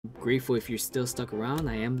grateful if you're still stuck around.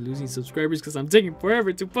 I am losing subscribers because I'm taking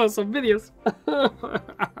forever to post some videos.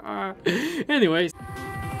 Anyways.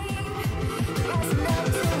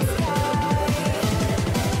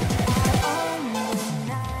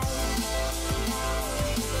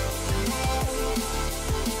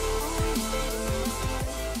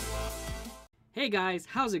 Hey guys,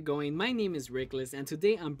 how's it going? My name is RickLess and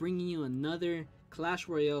today I'm bringing you another Clash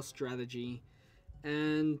Royale strategy.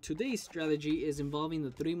 And today's strategy is involving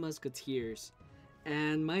the Three Musketeers.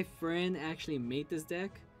 And my friend actually made this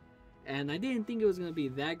deck. And I didn't think it was going to be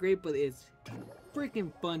that great, but it's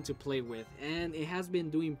freaking fun to play with. And it has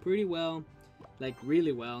been doing pretty well, like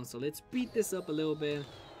really well. So let's speed this up a little bit.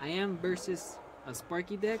 I am versus a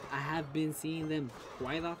Sparky deck. I have been seeing them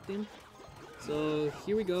quite often. So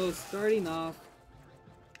here we go, starting off.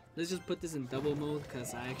 Let's just put this in double mode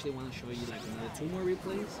because I actually want to show you like another 2 more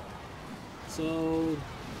replays. So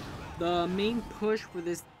the main push for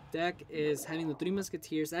this deck is having the Three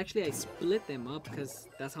Musketeers. Actually, I split them up because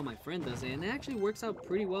that's how my friend does it, and it actually works out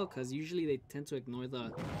pretty well because usually they tend to ignore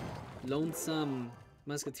the lonesome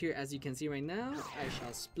Musketeer. As you can see right now, I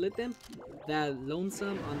shall split them. That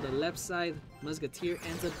lonesome on the left side Musketeer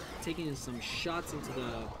ends up taking some shots into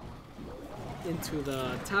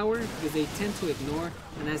the tower because they tend to ignore,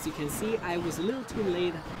 and as you can see, I was a little too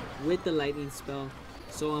late with the lightning spell.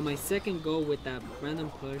 So on my second go with that random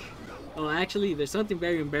push, oh actually there's something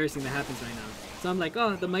very embarrassing that happens right now. So I'm like,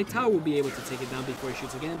 oh, my tower will be able to take it down before it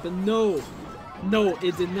shoots again, but no,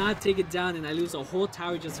 it did not take it down, and I lose a whole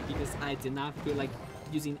tower just because I did not feel like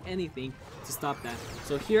using anything to stop that.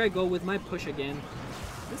 So here I go with my push again.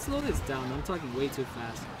 Let's slow this down, I'm talking way too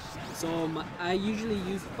fast. So I usually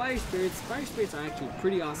use Fire Spirits. Fire Spirits are actually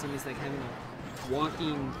pretty awesome. It's like having a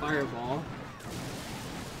walking fireball.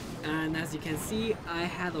 And as you can see, I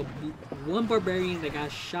had one Barbarian that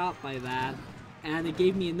got shot by that. And it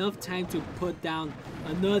gave me enough time to put down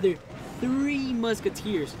another 3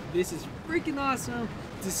 Musketeers. This is freaking awesome.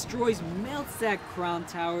 Destroys, melts that crown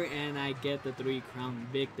tower, and I get the 3 crown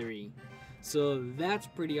victory. So that's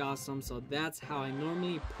pretty awesome. So that's how I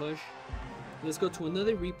normally push. Let's go to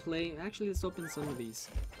another replay. Actually, let's open some of these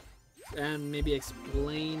and maybe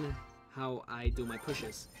explain how I do my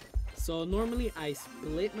pushes. So normally I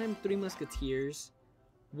split my 3 Musketeers.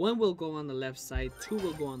 1 will go on the left side, 2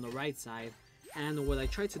 will go on the right side, and what I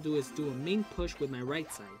try to do is do a main push with my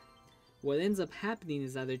right side. What ends up happening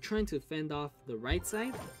is that they're trying to fend off the right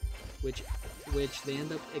side, which they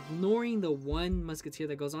end up ignoring the 1 Musketeer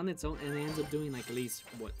that goes on its own, and it ends up doing like at least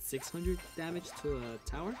what, 600 damage to a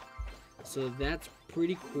tower. So that's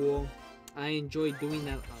pretty cool. I enjoy doing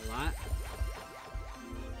that a lot.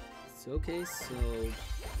 So okay, so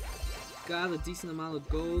got a decent amount of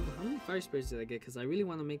gold. How many Fire Spirits did I get? Because I really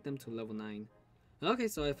want to make them to level 9. Okay,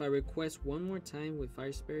 so if I request one more time with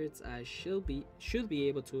Fire Spirits, I should be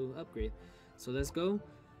able to upgrade. So let's go.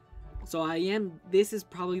 So this is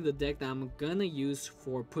probably the deck that I'm gonna use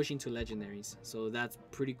for pushing to legendaries. So that's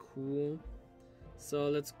pretty cool. So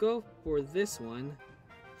let's go for this one.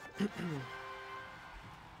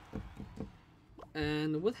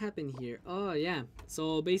 And what happened here? Oh yeah,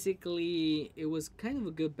 so basically it was kind of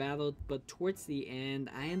a good battle, but towards the end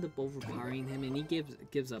I end up overpowering him and he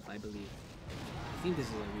gives up, I believe. I think this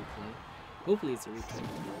is a replay. Hopefully it's a replay.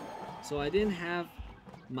 So I didn't have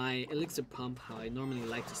my elixir pump how I normally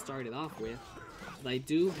like to start it off with, but I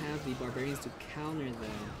do have the barbarians to counter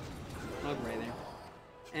the hog rider.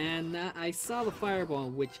 And I saw the fireball,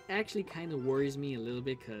 which actually kind of worries me a little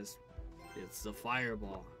bit because it's the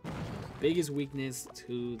fireball. Biggest weakness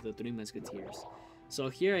to the 3 Musketeers. So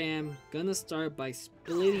here I am, gonna start by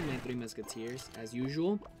splitting my 3 Musketeers as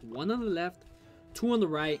usual. 1 on the left, 2 on the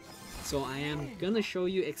right. So I am gonna show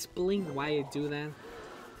you, explain why I do that.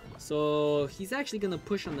 So he's actually gonna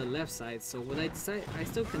push on the left side. So what I decide, I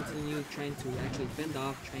still continue trying to actually fend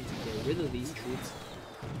off, trying to get rid of these troops.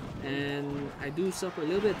 And I do suffer a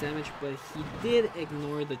little bit of damage, but he did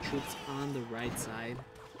ignore the troops on the right side,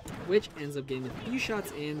 which ends up getting a few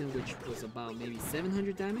shots in, which was about maybe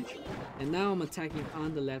 700 damage. And now I'm attacking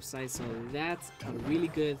on the left side, so that's a really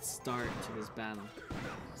good start to this battle.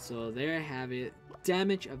 So there I have it,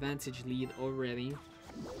 damage advantage lead already.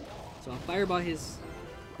 So I'll fireball his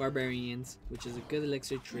barbarians, which is a good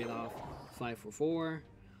elixir trade-off, 5 for 4.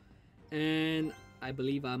 And I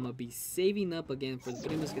believe I'm gonna be saving up again for the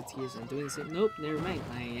 3 Musketeers and doing the same. Nope, never mind.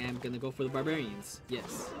 I am gonna go for the barbarians.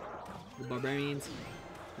 Yes, the barbarians,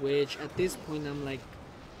 which at this point I'm like,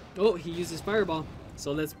 oh, he uses fireball.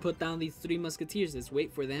 So let's put down these 3 Musketeers. Let's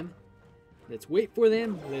wait for them. Let's wait for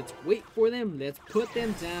them. Let's wait for them. Let's put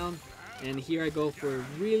them down. And here I go for a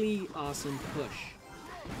really awesome push.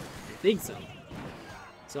 I think so.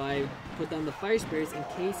 So I put down the fire spirits in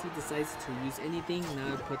case he decides to use anything.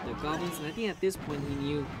 Now I put the goblins, and I think at this point he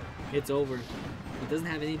knew it's over. He doesn't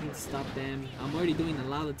have anything to stop them. I'm already doing a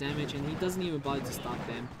lot of damage, and he doesn't even bother to stop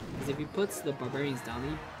them. Because if he puts the barbarians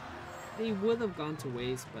down, they would have gone to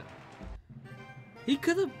waste, but he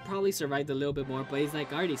could have probably survived a little bit more, but he's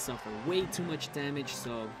like, I already suffered way too much damage,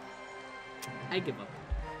 so I give up.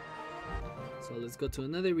 So let's go to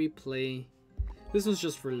another replay. This one's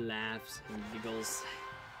just for laughs and giggles.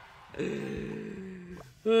 I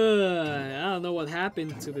don't know what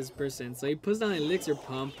happened to this person. So he puts down an elixir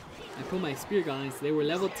pump. I put my spear goblins. They were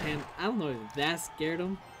level 10. I don't know if that scared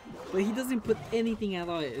him, but he doesn't put anything at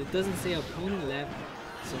all. It doesn't say opponent left.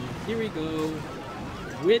 So here we go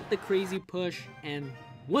with the crazy push, and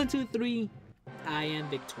 1, 2, 3, I am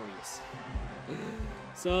victorious.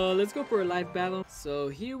 So let's go for a live battle. So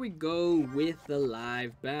here we go with the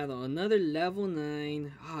live battle. Another level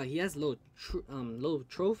 9. Ah, he has low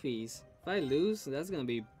trophies. If I lose, that's gonna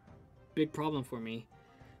be a big problem for me.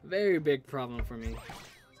 Very big problem for me.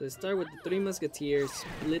 So let's start with the 3 musketeers.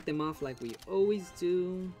 Split them off like we always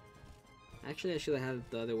do. Actually, I should have had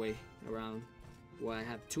it the other way around. Well, I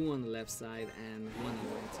have 2 on the left side and 1 on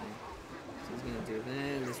the right side. So he's gonna do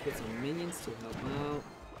that. Let's put some minions to help out.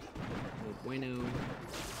 No bueno.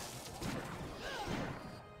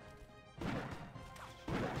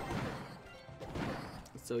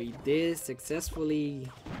 So he did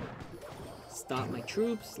successfully stop my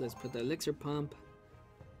troops. Let's put the elixir pump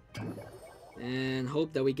and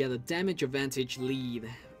hope that we get a damage advantage lead.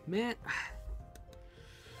 Man,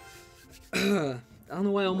 I don't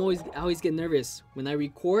know why I always get nervous. When I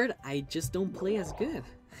record, I just don't play as good.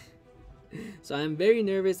 So I'm very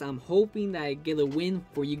nervous. I'm hoping that I get a win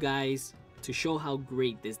for you guys to show how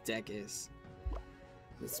great this deck is.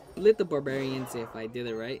 Let's split the barbarians if I did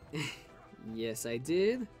it right. Yes, I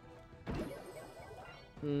did.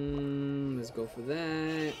 Let's go for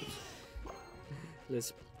that.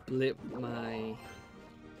 Let's split my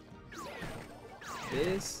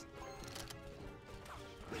this.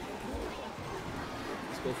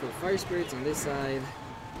 Let's go for the fire spirits on this side.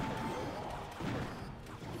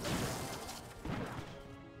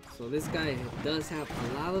 So this guy does have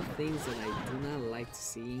a lot of things that I do not like to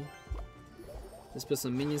see. Let's put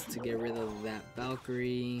some minions to get rid of that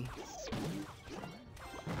Valkyrie.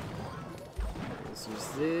 Let's use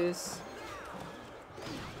this.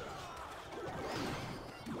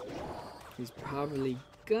 He's probably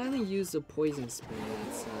gonna use a poison spell on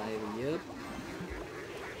that side. Yep.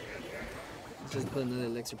 Let's just put another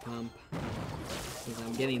elixir pump, because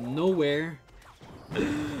I'm getting nowhere.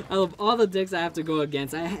 Out of all the decks I have to go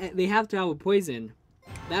against, they have to have a poison.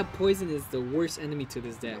 That poison is the worst enemy to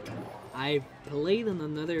this deck. I played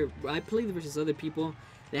versus other people.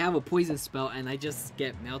 They have a poison spell and I just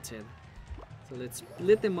get melted. So let's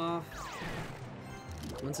split them off.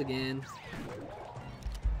 Once again,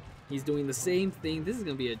 he's doing the same thing. This is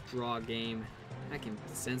gonna be a draw game. I can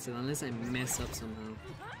sense it unless I mess up somehow.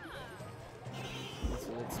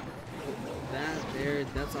 So let's put that there.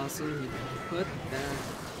 That's awesome. He put that.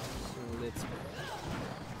 So let's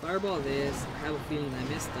fireball this. I have a feeling I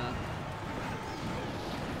messed up.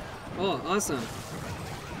 Oh, awesome.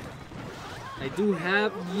 I do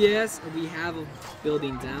have, yes, we have a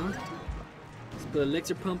building down. Let's put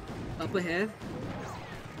elixir pump up ahead.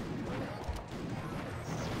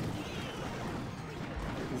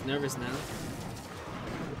 He's nervous now.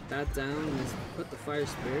 Put that down. Let's put the fire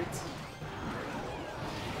spirits.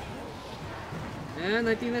 And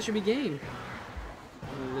I think that should be game.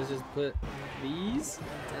 Let's just put these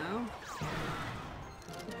down.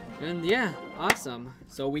 And yeah, awesome.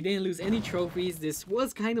 So we didn't lose any trophies. This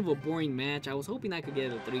was kind of a boring match. I was hoping I could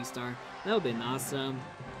get a 3-star. That would have been awesome.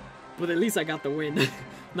 But at least I got the win.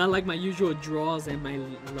 Not like my usual draws and my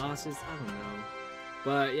losses. I don't know.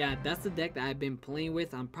 But yeah, that's the deck that I've been playing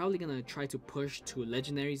with. I'm probably gonna try to push to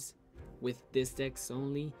legendaries with this deck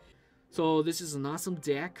only. So this is an awesome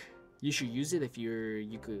deck. You should use it if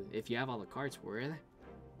you have all the cards for it.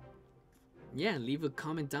 Yeah, leave a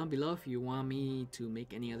comment down below if you want me to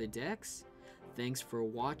make any other decks. Thanks for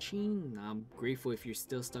watching. I'm grateful if you're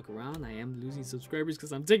still stuck around. I am losing subscribers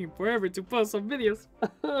because I'm taking forever to post some videos.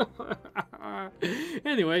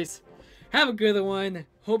 Anyways, have a good one.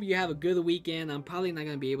 Hope you have a good weekend. I'm probably not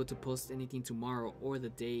going to be able to post anything tomorrow or the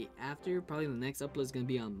day after. Probably the next upload is going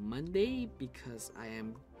to be on Monday because I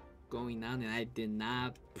am going down and I did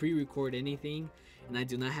not pre-record anything. And I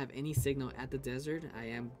do not have any signal at the desert. I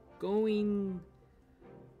am going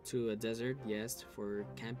to a desert, yes, for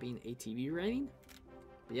camping ATV riding.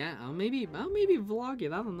 But yeah, I'll maybe vlog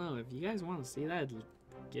it. I don't know. If you guys want to see that,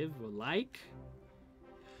 give a like.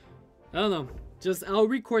 I don't know. just I'll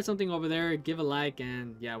record something over there, give a like,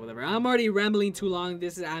 and yeah, whatever. I'm already rambling too long.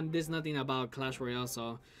 This is nothing about Clash Royale,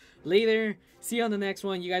 so later. See you on the next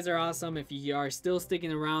one. You guys are awesome if you are still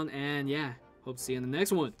sticking around, and yeah, hope to see you on the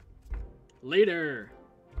next one. Later.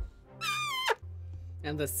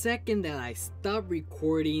 And the second that I stop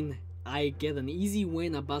recording, I get an easy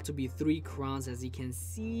win, about to be 3 crowns. As you can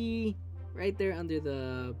see right there under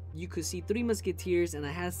the, you could see 3 musketeers, and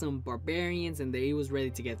I had some barbarians, and they was ready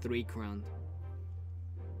to get 3 crowned.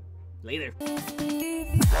 Later.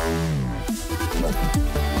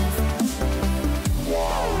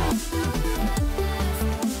 Wow.